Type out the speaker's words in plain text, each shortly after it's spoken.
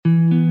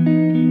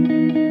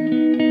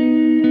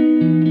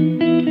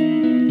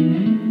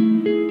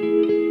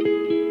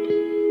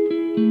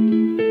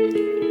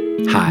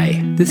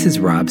This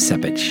is Rob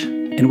Sepich,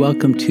 and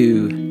welcome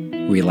to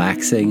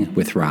Relaxing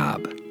with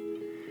Rob.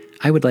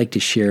 I would like to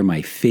share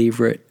my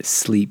favorite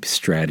sleep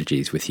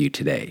strategies with you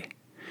today.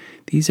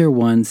 These are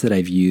ones that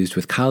I've used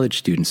with college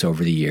students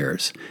over the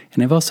years,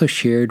 and I've also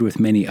shared with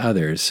many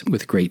others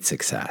with great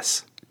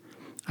success.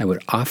 I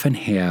would often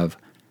have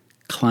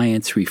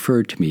clients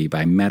referred to me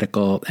by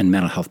medical and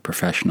mental health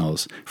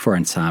professionals for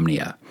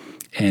insomnia.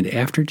 And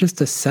after just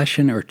a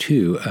session or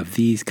two of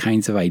these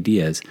kinds of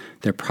ideas,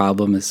 their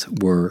problems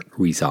were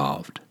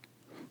resolved.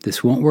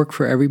 This won't work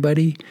for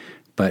everybody,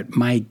 but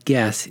my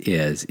guess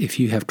is if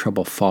you have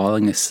trouble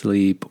falling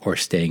asleep or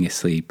staying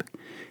asleep,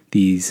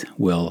 these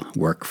will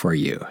work for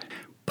you.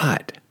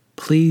 But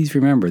please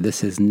remember,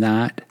 this is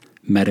not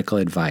medical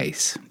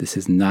advice. This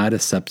is not a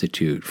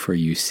substitute for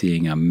you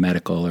seeing a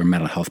medical or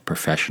mental health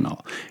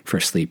professional for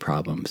sleep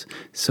problems.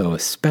 So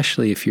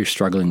especially if you're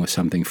struggling with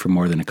something for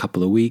more than a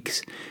couple of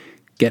weeks,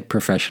 get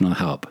professional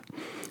help.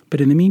 But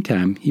in the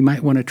meantime, you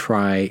might want to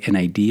try an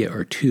idea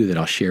or two that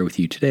I'll share with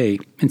you today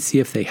and see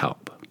if they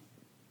help.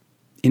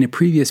 In a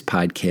previous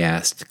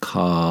podcast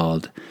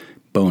called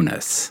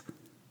Bonus,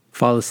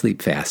 Fall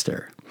Asleep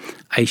Faster,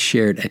 I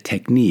shared a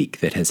technique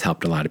that has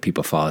helped a lot of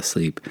people fall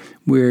asleep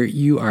where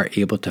you are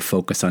able to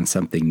focus on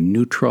something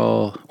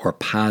neutral or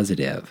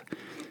positive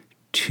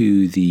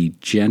to the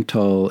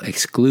gentle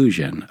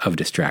exclusion of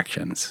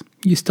distractions.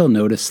 You still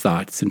notice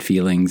thoughts and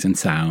feelings and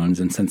sounds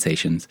and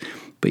sensations,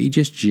 but you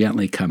just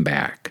gently come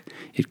back.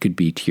 It could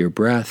be to your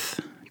breath,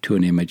 to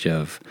an image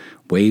of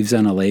waves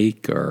on a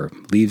lake or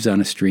leaves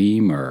on a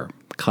stream or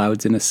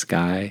clouds in a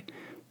sky,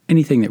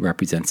 anything that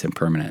represents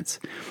impermanence.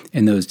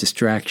 And those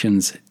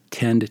distractions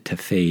tend to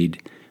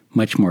fade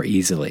much more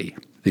easily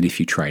than if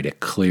you try to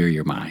clear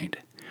your mind.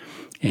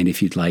 And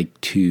if you'd like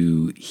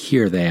to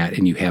hear that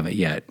and you haven't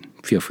yet,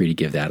 feel free to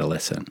give that a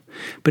listen.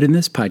 But in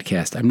this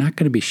podcast, I'm not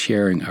going to be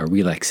sharing a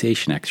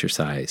relaxation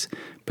exercise,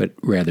 but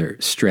rather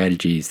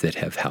strategies that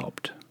have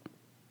helped.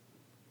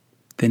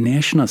 The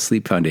National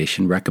Sleep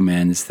Foundation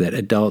recommends that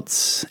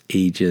adults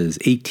ages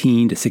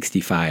 18 to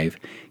 65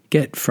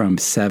 get from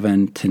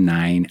 7 to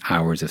 9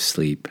 hours of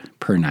sleep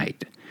per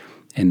night.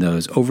 And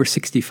those over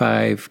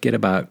 65 get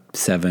about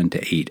 7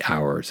 to 8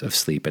 hours of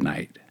sleep a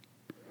night.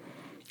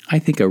 I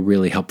think a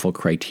really helpful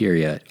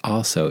criteria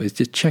also is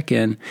to check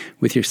in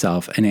with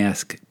yourself and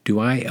ask, do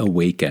I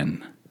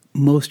awaken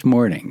most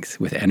mornings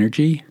with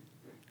energy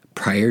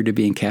prior to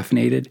being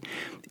caffeinated?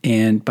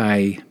 And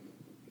by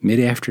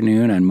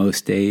mid-afternoon on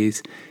most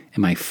days,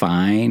 am I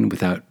fine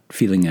without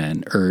feeling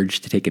an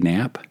urge to take a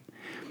nap?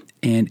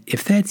 And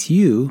if that's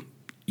you,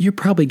 you're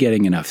probably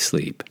getting enough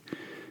sleep.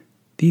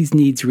 These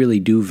needs really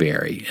do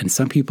vary, and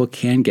some people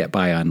can get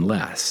by on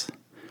less.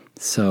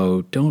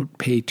 So don't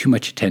pay too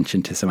much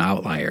attention to some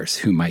outliers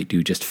who might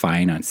do just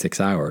fine on 6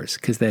 hours,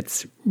 because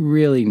that's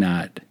really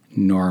not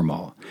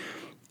normal.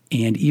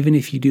 And even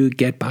if you do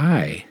get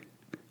by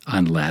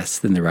on less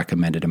than the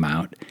recommended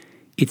amount,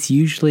 it's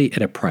usually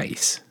at a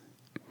price.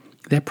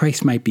 That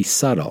price might be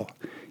subtle.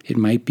 It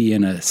might be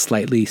in a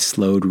slightly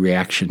slowed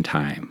reaction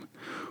time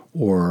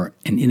or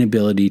an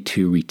inability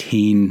to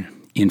retain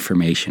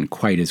information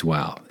quite as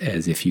well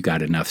as if you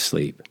got enough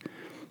sleep.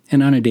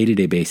 And on a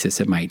day-to-day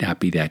basis, it might not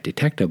be that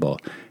detectable,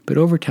 but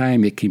over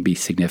time it can be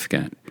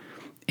significant.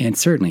 And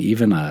certainly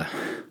even a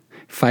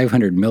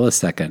 500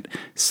 millisecond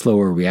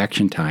slower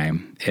reaction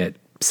time at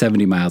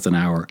 70 miles an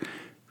hour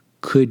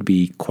could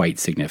be quite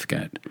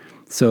significant.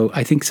 So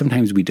I think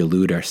sometimes we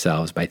delude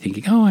ourselves by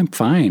thinking, oh, I'm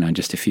fine on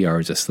just a few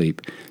hours of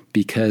sleep,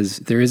 because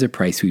there is a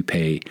price we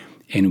pay,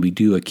 and we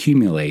do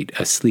accumulate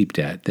a sleep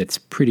debt that's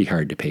pretty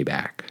hard to pay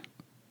back.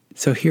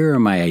 So here are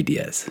my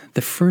ideas.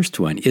 The first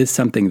one is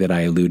something that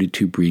I alluded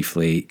to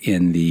briefly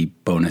in the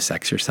bonus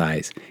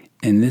exercise,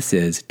 and this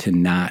is to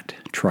not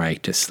try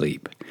to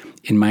sleep.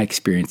 In my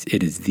experience,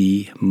 it is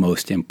the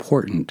most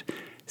important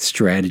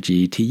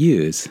strategy to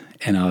use,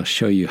 and I'll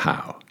show you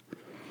how.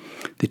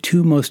 The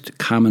two most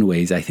common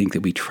ways I think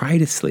that we try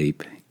to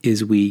sleep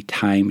is we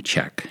time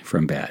check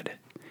from bed.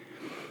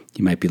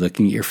 You might be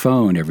looking at your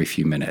phone every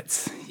few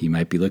minutes. You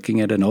might be looking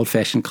at an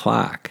old-fashioned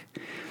clock.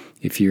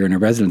 If you're in a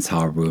residence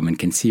hall room and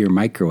can see your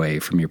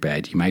microwave from your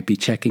bed, you might be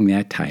checking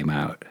that time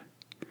out.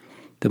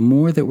 The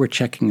more that we're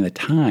checking the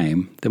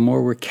time, the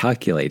more we're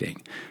calculating.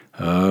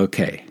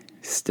 Okay,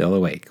 still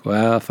awake.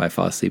 Well, if I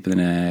fall asleep in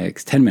the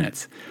next 10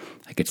 minutes,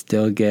 I could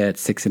still get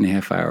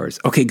 6.5 hours.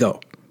 Okay, go.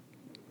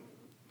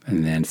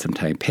 And then some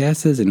time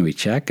passes and we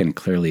check and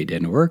clearly it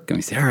didn't work. And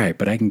we say, all right,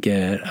 but I can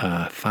get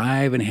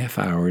 5.5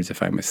 hours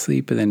if I'm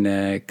asleep in the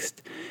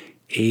next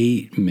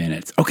 8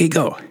 minutes. Okay,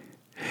 go.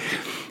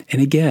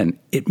 And again,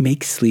 it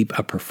makes sleep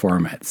a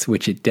performance,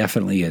 which it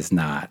definitely is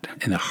not.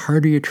 And the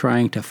harder you're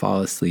trying to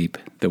fall asleep,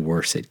 the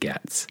worse it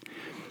gets.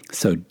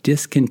 So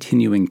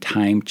discontinuing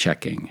time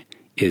checking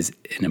is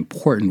an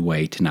important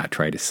way to not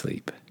try to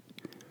sleep.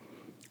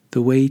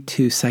 The way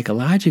to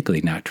psychologically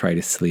not try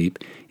to sleep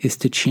is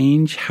to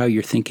change how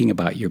you're thinking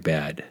about your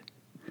bed.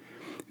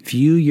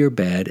 View your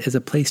bed as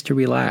a place to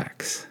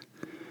relax,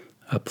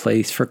 a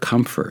place for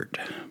comfort,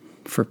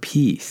 for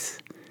peace,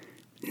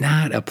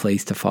 not a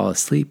place to fall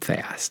asleep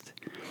fast.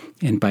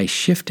 And by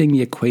shifting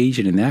the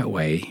equation in that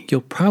way,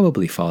 you'll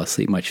probably fall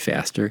asleep much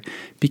faster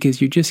because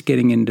you're just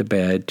getting into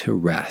bed to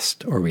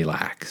rest or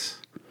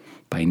relax.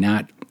 By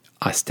not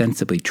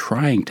ostensibly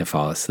trying to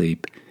fall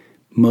asleep,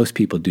 most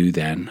people do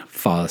then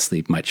fall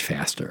asleep much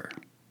faster.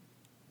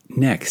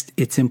 Next,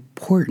 it's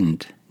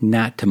important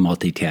not to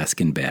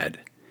multitask in bed.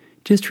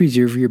 Just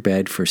reserve your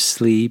bed for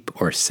sleep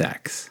or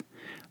sex.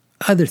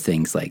 Other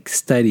things like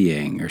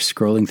studying or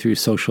scrolling through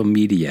social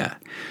media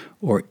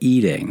or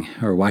eating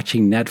or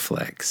watching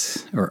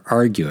Netflix or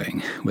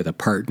arguing with a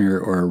partner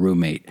or a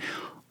roommate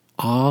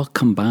all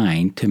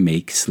combine to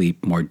make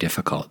sleep more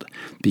difficult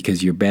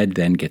because your bed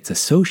then gets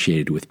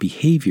associated with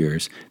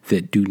behaviors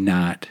that do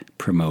not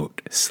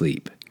promote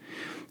sleep.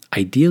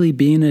 Ideally,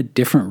 be in a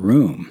different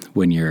room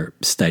when you're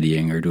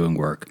studying or doing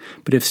work,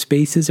 but if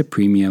space is a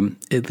premium,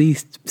 at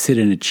least sit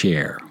in a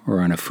chair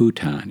or on a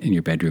futon in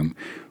your bedroom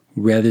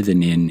rather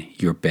than in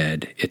your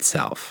bed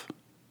itself.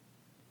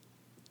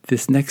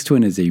 This next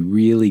one is a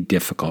really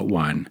difficult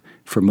one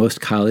for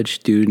most college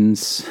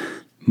students,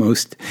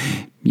 most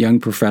young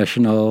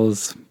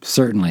professionals,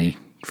 certainly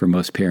for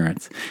most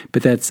parents,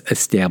 but that's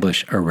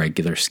establish a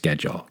regular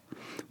schedule.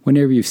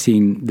 Whenever you've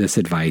seen this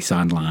advice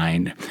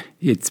online,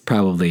 it's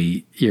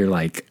probably, you're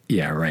like,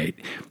 yeah, right.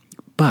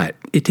 But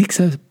it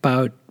takes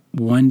about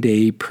 1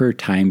 day per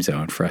time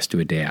zone for us to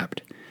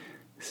adapt.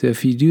 So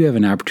if you do have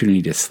an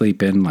opportunity to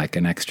sleep in like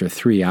an extra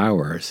 3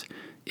 hours,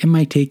 it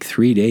might take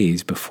 3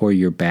 days before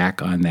you're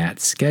back on that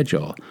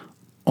schedule,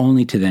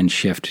 only to then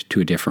shift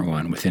to a different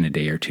one within a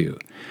day or two.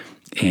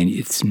 And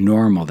it's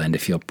normal then to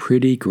feel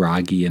pretty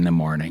groggy in the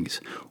mornings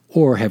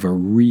or have a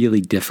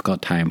really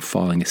difficult time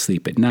falling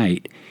asleep at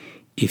night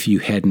if you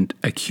hadn't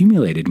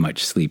accumulated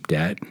much sleep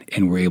debt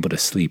and were able to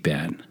sleep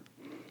in.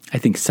 I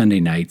think Sunday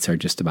nights are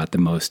just about the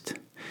most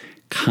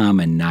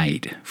common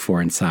night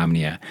for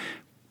insomnia,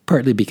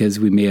 partly because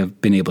we may have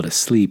been able to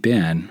sleep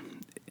in,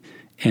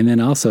 and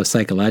then also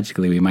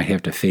psychologically we might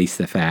have to face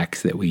the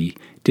facts that we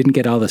didn't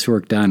get all this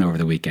work done over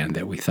the weekend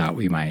that we thought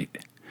we might.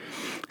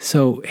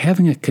 So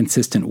having a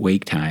consistent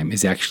wake time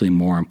is actually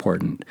more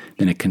important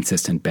than a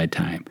consistent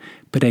bedtime,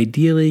 but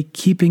ideally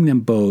keeping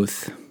them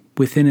both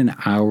within an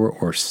hour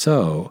or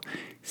so,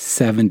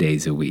 7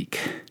 days a week,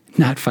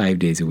 not 5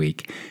 days a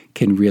week,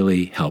 can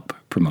really help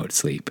promote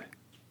sleep.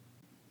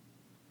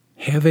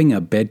 Having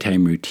a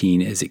bedtime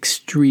routine is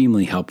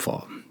extremely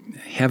helpful.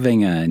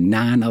 Having a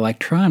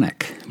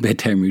non-electronic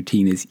bedtime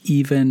routine is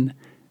even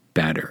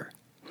better.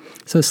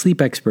 So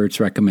sleep experts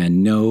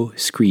recommend no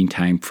screen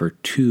time for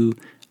 2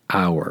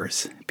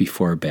 hours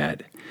before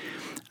bed.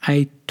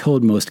 I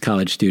told most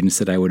college students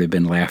that I would have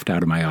been laughed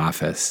out of my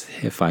office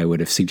if I would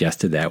have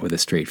suggested that with a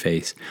straight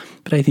face,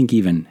 but I think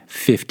even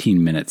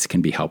 15 minutes can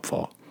be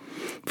helpful.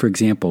 For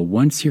example,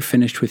 once you're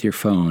finished with your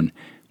phone,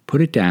 put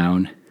it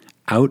down,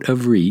 out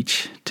of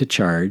reach to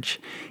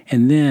charge,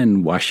 and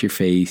then wash your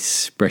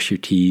face, brush your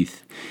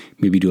teeth,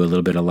 maybe do a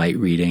little bit of light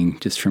reading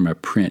just from a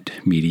print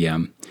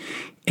medium.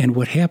 And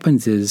what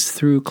happens is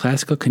through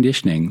classical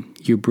conditioning,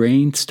 your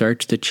brain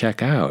starts to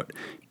check out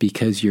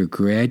because you're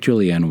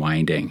gradually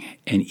unwinding,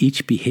 and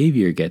each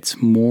behavior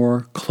gets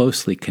more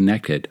closely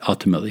connected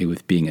ultimately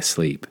with being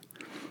asleep.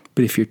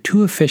 But if you're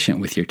too efficient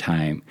with your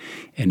time,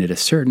 and at a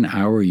certain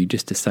hour you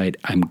just decide,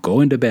 I'm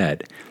going to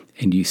bed,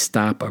 and you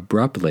stop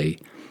abruptly,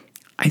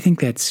 I think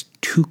that's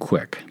too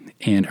quick,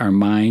 and our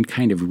mind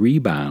kind of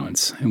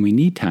rebounds, and we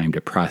need time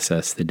to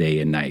process the day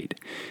and night.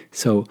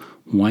 So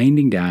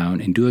winding down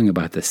and doing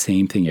about the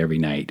same thing every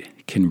night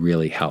can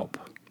really help.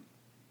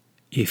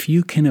 If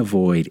you can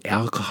avoid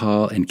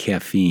alcohol and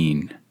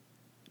caffeine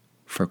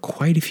for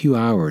quite a few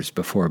hours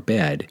before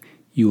bed,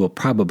 you will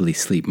probably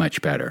sleep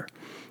much better.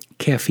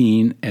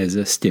 Caffeine, as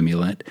a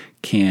stimulant,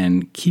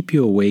 can keep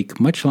you awake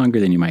much longer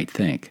than you might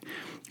think.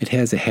 It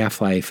has a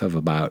half-life of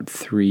about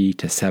 3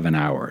 to 7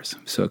 hours,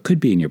 so it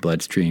could be in your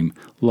bloodstream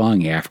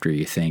long after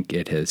you think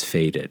it has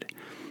faded.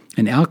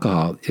 And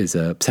alcohol is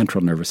a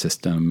central nervous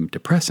system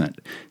depressant,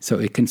 so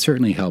it can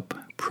certainly help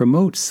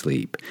promote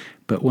sleep,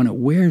 but when it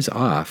wears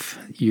off,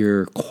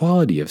 your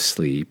quality of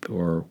sleep,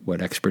 or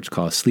what experts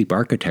call sleep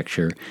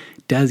architecture,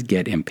 does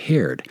get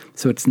impaired.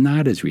 So it's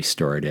not as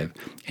restorative,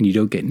 and you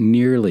don't get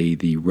nearly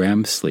the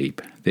REM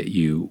sleep that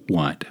you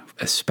want,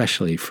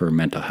 especially for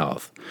mental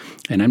health.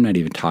 And I'm not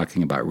even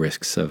talking about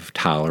risks of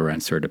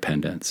tolerance or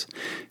dependence.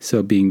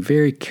 So being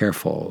very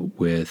careful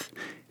with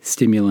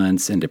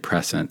stimulants and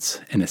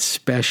depressants, and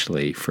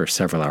especially for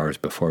several hours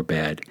before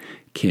bed,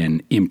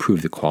 can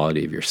improve the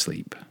quality of your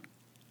sleep.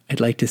 I'd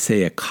like to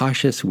say a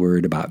cautious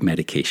word about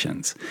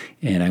medications,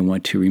 and I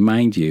want to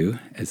remind you,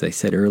 as I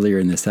said earlier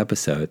in this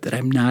episode, that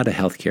I'm not a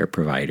healthcare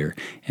provider,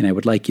 and I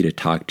would like you to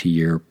talk to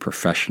your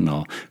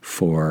professional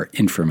for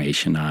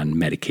information on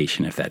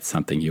medication if that's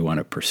something you want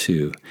to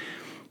pursue.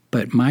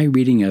 But my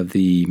reading of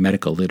the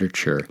medical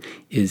literature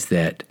is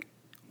that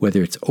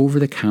whether it's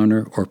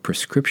over-the-counter or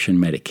prescription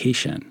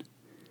medication,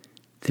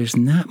 there's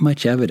not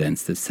much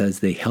evidence that says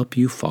they help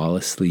you fall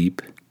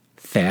asleep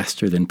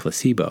faster than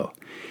placebo.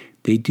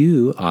 They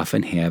do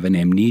often have an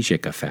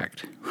amnesic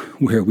effect,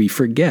 where we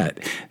forget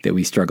that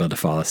we struggle to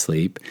fall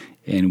asleep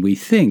and we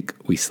think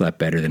we slept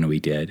better than we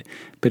did,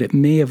 but it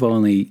may have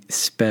only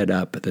sped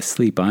up the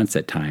sleep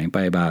onset time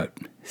by about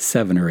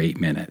 7 or 8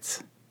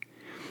 minutes.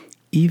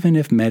 Even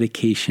if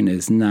medication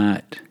is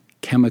not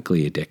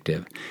chemically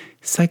addictive,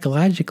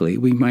 psychologically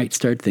we might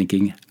start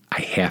thinking,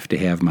 I have to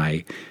have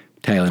my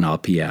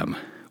Tylenol PM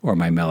or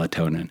my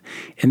melatonin.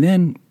 And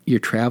then you're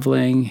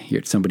traveling, you're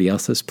at somebody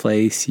else's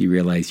place, you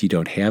realize you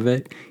don't have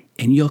it,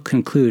 and you'll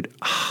conclude,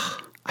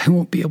 I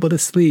won't be able to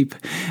sleep.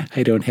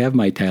 I don't have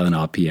my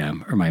Tylenol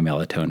PM or my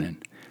melatonin.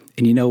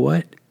 And you know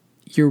what?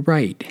 You're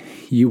right.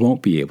 You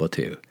won't be able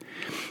to.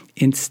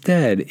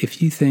 Instead,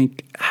 if you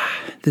think,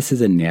 this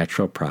is a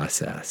natural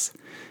process,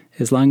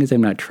 as long as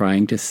I'm not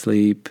trying to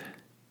sleep,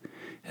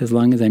 as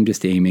long as I'm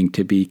just aiming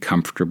to be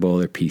comfortable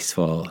or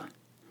peaceful,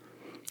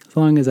 as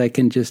long as I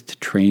can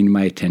just train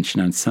my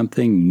attention on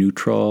something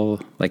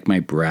neutral, like my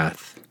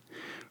breath,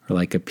 or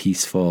like a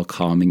peaceful,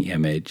 calming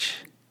image,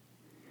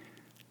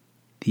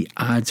 the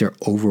odds are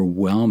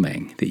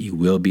overwhelming that you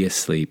will be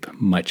asleep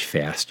much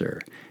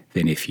faster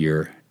than if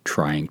you're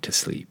trying to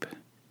sleep.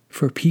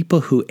 For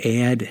people who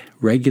add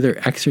regular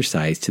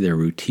exercise to their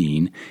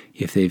routine,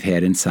 if they've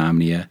had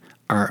insomnia,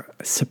 are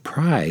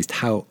surprised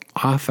how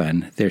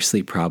often their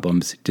sleep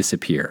problems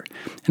disappear.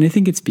 And I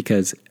think it's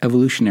because,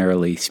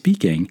 evolutionarily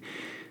speaking,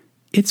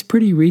 it's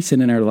pretty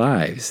recent in our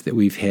lives that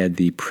we've had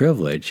the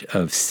privilege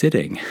of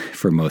sitting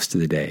for most of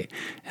the day,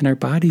 and our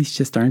bodies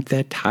just aren't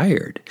that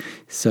tired.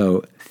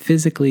 So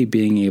physically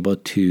being able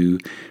to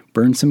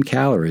burn some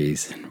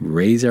calories,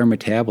 raise our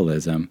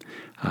metabolism,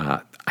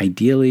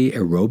 ideally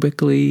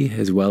aerobically,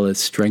 as well as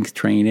strength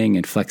training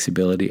and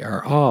flexibility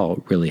are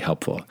all really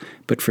helpful.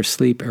 But for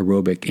sleep,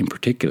 aerobic in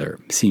particular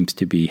seems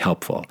to be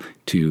helpful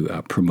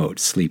to promote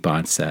sleep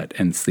onset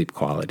and sleep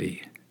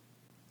quality.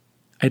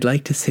 I'd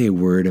like to say a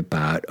word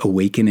about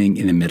awakening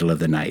in the middle of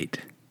the night.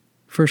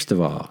 First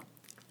of all,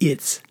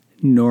 it's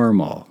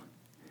normal.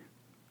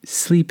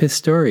 Sleep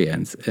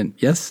historians, and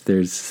yes,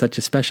 there's such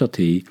a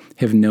specialty,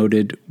 have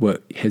noted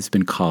what has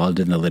been called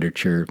in the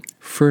literature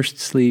first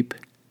sleep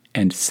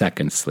and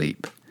second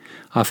sleep,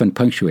 often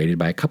punctuated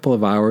by a couple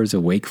of hours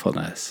of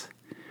wakefulness.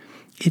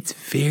 It's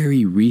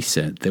very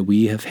recent that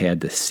we have had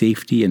the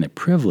safety and the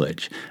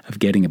privilege of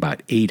getting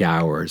about 8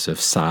 hours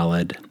of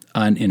solid,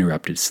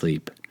 uninterrupted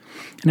sleep.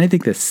 And I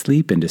think the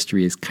sleep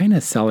industry is kind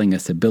of selling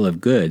us a bill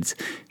of goods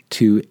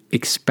to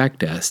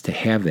expect us to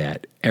have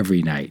that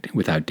every night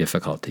without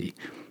difficulty.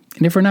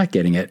 And if we're not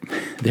getting it,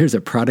 there's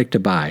a product to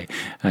buy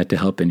to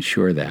help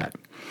ensure that.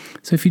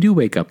 So if you do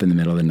wake up in the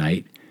middle of the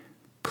night,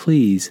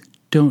 please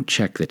don't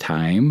check the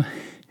time.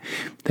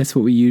 That's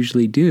what we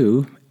usually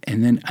do.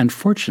 And then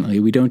unfortunately,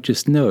 we don't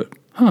just note,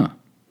 I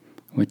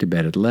went to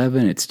bed at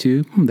 11, it's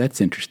 2,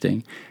 that's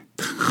interesting.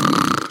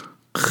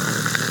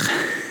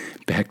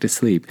 Back to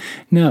sleep.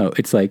 No,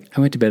 it's like,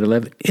 I went to bed at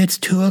 11. It's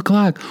 2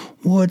 o'clock.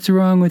 What's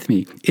wrong with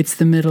me? It's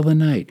the middle of the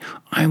night.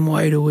 I'm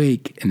wide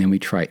awake. And then we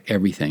try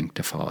everything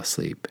to fall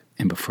asleep.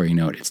 And before you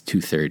know it, it's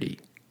 2:30.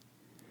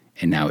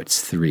 And now it's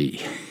 3.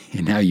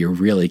 And now you're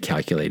really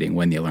calculating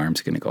when the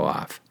alarm's going to go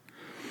off.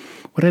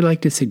 What I'd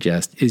like to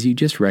suggest is you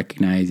just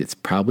recognize it's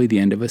probably the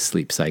end of a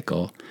sleep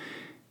cycle.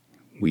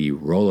 We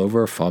roll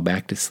over or fall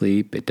back to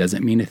sleep. It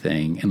doesn't mean a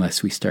thing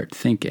unless we start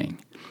thinking.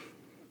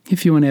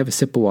 If you want to have a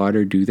sip of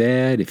water, do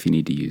that. If you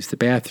need to use the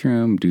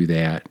bathroom, do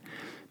that.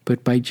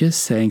 But by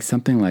just saying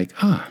something like,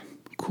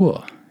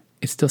 cool,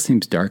 it still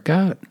seems dark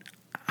out,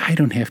 I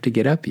don't have to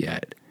get up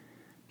yet.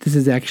 This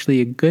is actually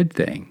a good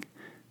thing.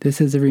 This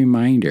is a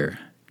reminder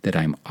that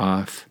I'm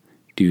off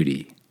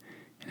duty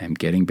and I'm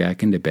getting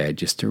back into bed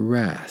just to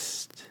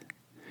rest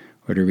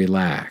or to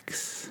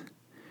relax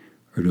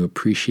or to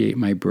appreciate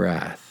my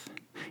breath.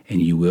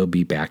 And you will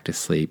be back to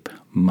sleep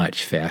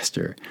much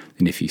faster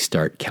than if you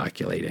start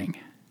calculating.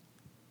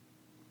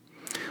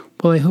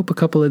 Well, I hope a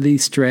couple of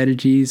these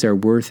strategies are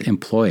worth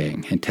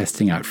employing and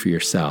testing out for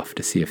yourself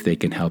to see if they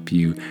can help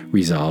you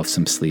resolve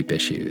some sleep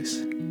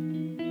issues.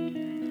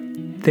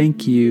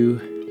 Thank you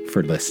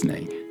for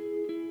listening,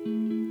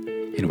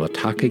 and we'll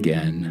talk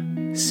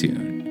again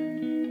soon.